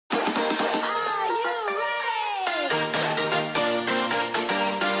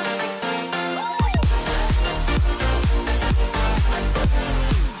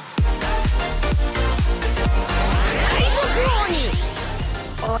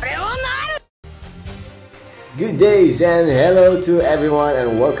Good days and hello to everyone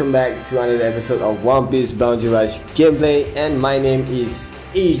and welcome back to another episode of One Piece Bountyrush gameplay, and my name is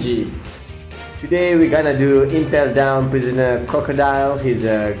EG. Today we're gonna do Impeldown prisoner Crocodile. He's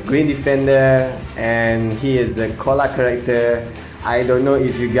a green defender and he is a Cola character. I don't know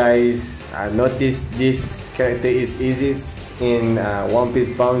if you guys noticed this character is easiest in One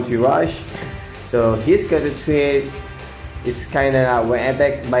Piece Bountyrush. So his character trait is kinda when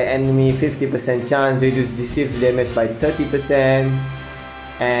attacked by enemy 50% chance, reduce deceive damage by 30%,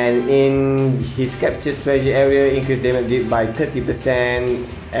 and in his captured treasure area increase damage by 30%,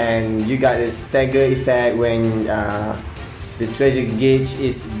 and you got a stagger effect when the treasure gauge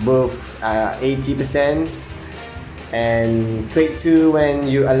is above 80%. And trait 2, when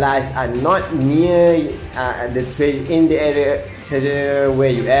your allies are not near the treasure in the area treasure where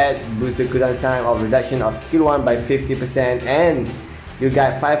you at, boost the cooldown time of reduction of skill 1 by 50%, and you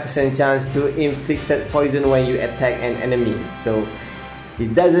got 5% chance to inflicted poison when you attack an enemy. So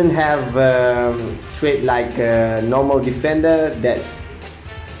it doesn't have trait like a normal defender. That's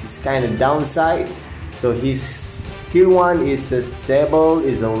kind of downside. So his skill 1 is a Sable,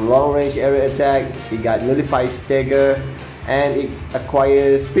 is a long range area attack. It got nullified stagger and it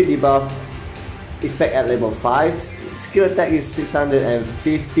acquires speed debuff effect at level 5. Skill attack is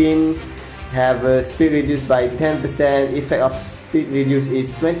 615, have a speed reduced by 10%. Effect of speed reduced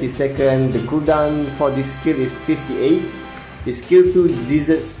is 20 seconds. The cooldown for this skill is 58. The skill 2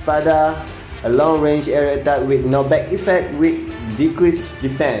 Desert Spada, a long range area attack with knockback effect with decreased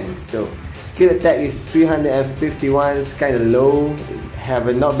defense. So skill attack is 351, it's kind of low. Have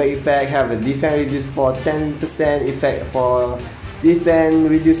a knockback effect, have a defense reduced for 10%. Effect for defense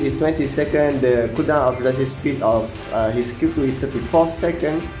reduced is 20 seconds. The cooldown of reduction speed of his skill 2 is 34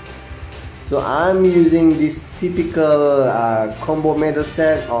 seconds. So I'm using this typical combo medal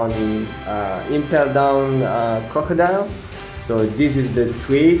set on Impeldown Crocodile. So this is the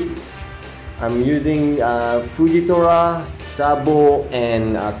trait. I'm using Fujitora, Sabo,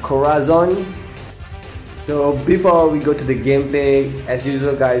 and Corazon. So before we go to the gameplay, as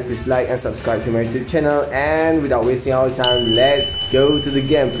usual guys, please like and subscribe to my YouTube channel, and without wasting our time, let's go to the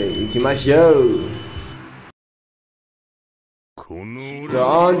gameplay. Ikimashou! So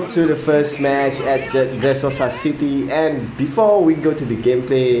on to the first match at Dressrosa City, and before we go to the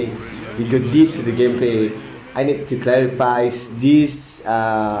gameplay, we go deep to the gameplay, I need to clarify this.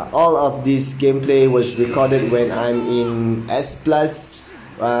 All of this gameplay was recorded when I'm in S Plus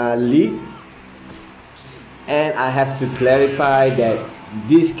League, and I have to clarify that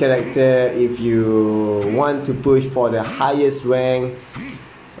this character, if you want to push for the highest rank,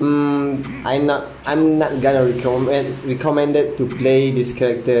 I'm not gonna recommend it to play this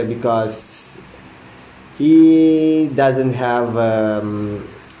character because he doesn't have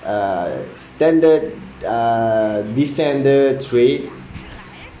standard defender trait,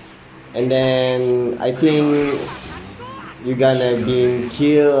 and then I think you're gonna be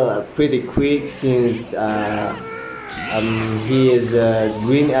killed pretty quick since he is a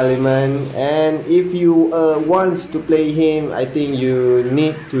green element. And if you wants to play him, I think you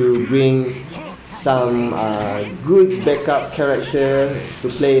need to bring some good backup character to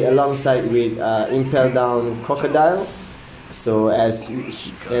play alongside with Impeldown Crocodile. So as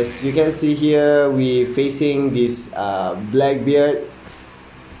you can see here, we facing this Blackbeard.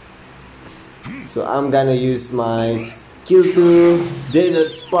 So I'm gonna use my skill 2 Desert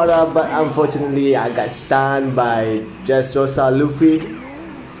Spada, but unfortunately I got stunned by Dressrosa Luffy.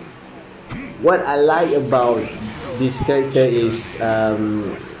 What I like about this character is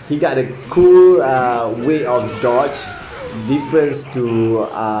he got a cool way of dodge, difference to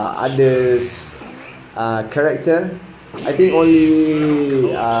others character. I think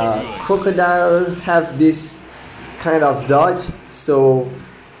only Crocodile have this kind of dodge. So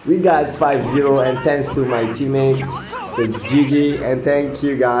we got 5-0, and thanks to my teammate. So GG and thank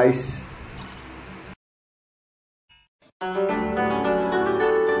you guys.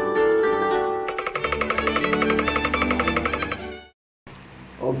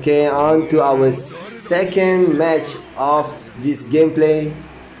 Okay, on to our second match of this gameplay.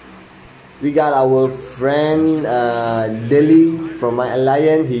 We got our friend Deli from my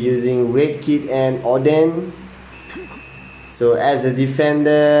alliance. He using Red Kit and Oden. So as a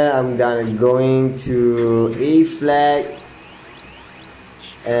defender, I'm going to A flag,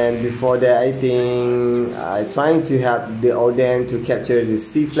 and before that I think I'm trying to help the Oden to capture the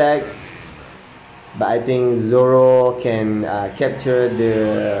C flag, but I think Zoro can capture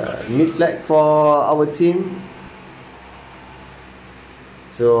the mid flag for our team.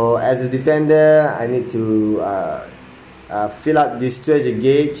 So as a defender, I need to fill up this treasure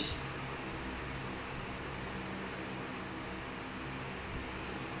gauge.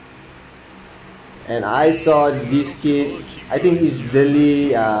 And I saw this kid, I think he's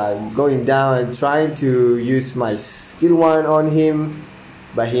daily going down and trying to use my skill 1 on him,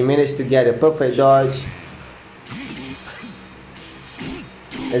 but he managed to get a perfect dodge.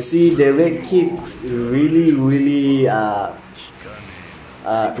 And see, the red kid really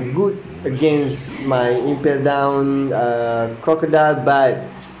good against my Impeldown Crocodile, but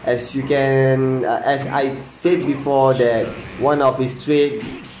as you can, as I said before, that one of his traits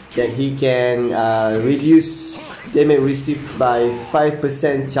that he can reduce damage received by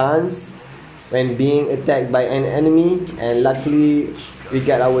 5% chance when being attacked by an enemy, and luckily we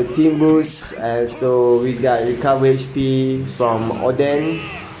got our team boost, and so we got recover HP from Oden.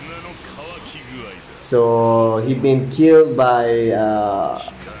 So he been killed by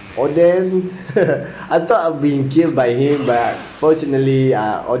Oden. I thought of being killed by him, but fortunately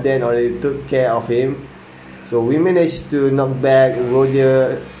Oden already took care of him. So we managed to knock back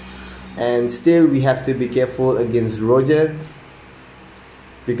Roger, and still we have to be careful against Roger,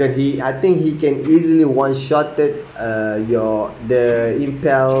 because I think he can easily one-shot the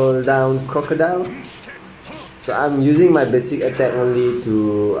Impeldown Crocodile. So I'm using my basic attack only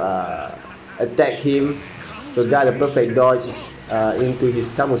to attack him. So got a perfect dodge into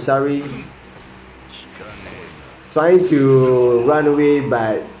his Kamusari, trying to run away,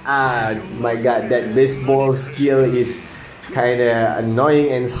 but my god, that baseball skill is kinda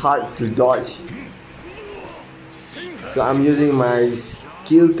annoying and hard to dodge. So I'm using my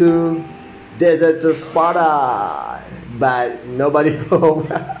skill 2, Desert to Sparta, but nobody home.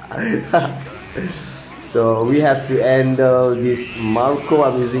 So we have to handle this Marco.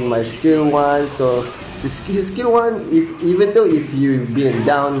 I'm using my skill 1. So the skill 1, even though if you've been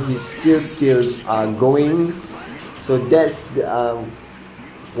down, his skills still are going. So that's the,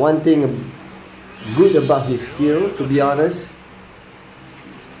 one thing good about his skill, to be honest.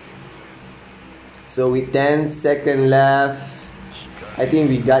 So with 10 seconds left, I think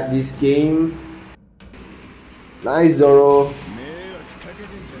we got this game. Nice Zoro.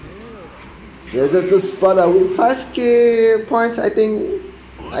 There's a two Sparta with 5k points. I think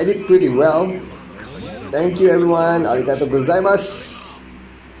I did pretty well. Thank you everyone. Arigatou gozaimasu.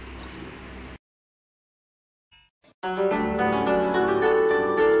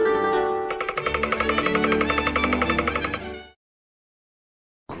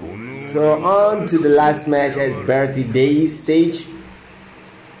 So on to the last match at birthday stage.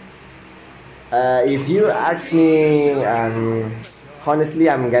 If you ask me, honestly,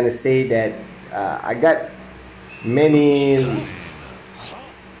 I'm gonna say that I got many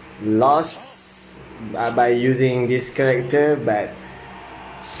loss by using this character, but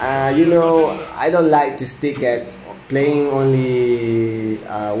you know, I don't like to stick at playing only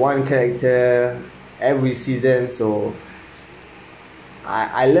one character every season. So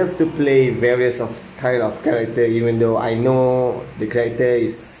I love to play various kind of character, even though I know the character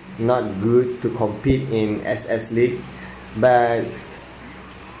is not good to compete in SS League. But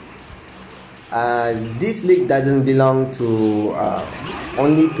this league doesn't belong to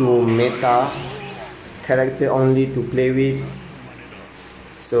only to meta character only to play with.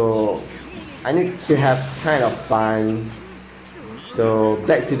 So I need to have kind of fun. So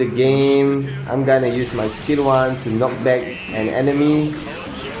back to the game, I'm gonna use my skill 1 to knock back an enemy,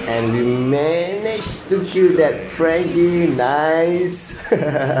 and we managed to kill that Frankie. Nice.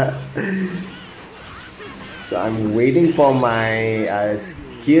 So I'm waiting for my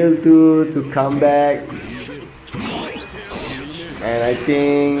skill 2 to come back, and I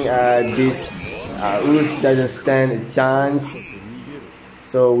think this Urush doesn't stand a chance.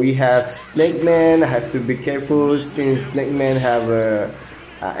 So we have Snake Man. I have to be careful since Snake Man have a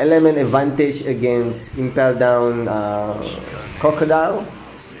element advantage against Impeldown Crocodile.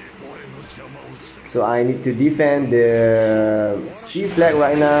 So I need to defend the C flag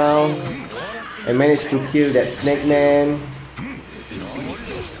right now. I managed to kill that Snake Man,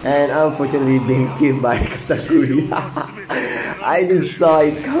 and unfortunately being killed by Katakuri. I just saw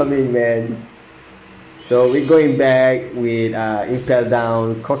it coming, man. So we're going back with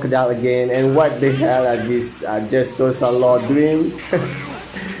Impeldown Crocodile again, and what the hell are these just Law doing?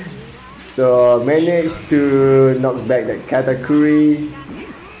 So managed to knock back that Katakuri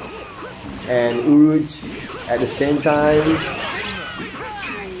and Uruj at the same time.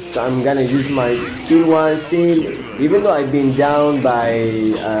 So I'm gonna use my skill 1. See, even though I've been down by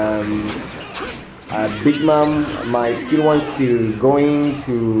Big Mom, my skill 1 still going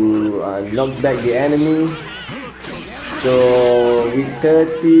to knock back the enemy. So with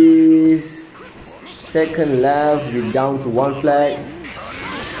 30 second left. We're down to 1 flag,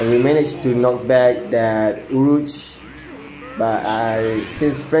 and we managed to knock back that Uruch. But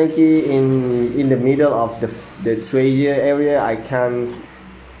since Frankie in the middle of the treasure area, I can't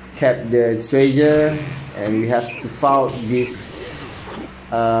cap the treasure, and we have to fight this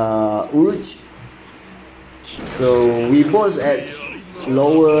Uruch. So we both at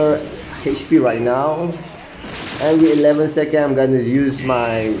lower HP right now, and with 11 seconds I'm gonna use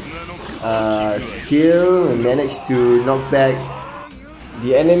my skill and manage to knock back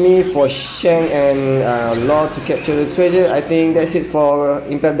the enemy for Shang and Law to capture the treasure. I think that's it for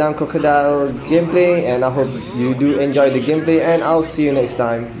Impeldown Crocodile gameplay, and I hope you do enjoy the gameplay, and I'll see you next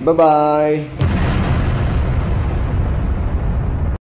time. Bye bye.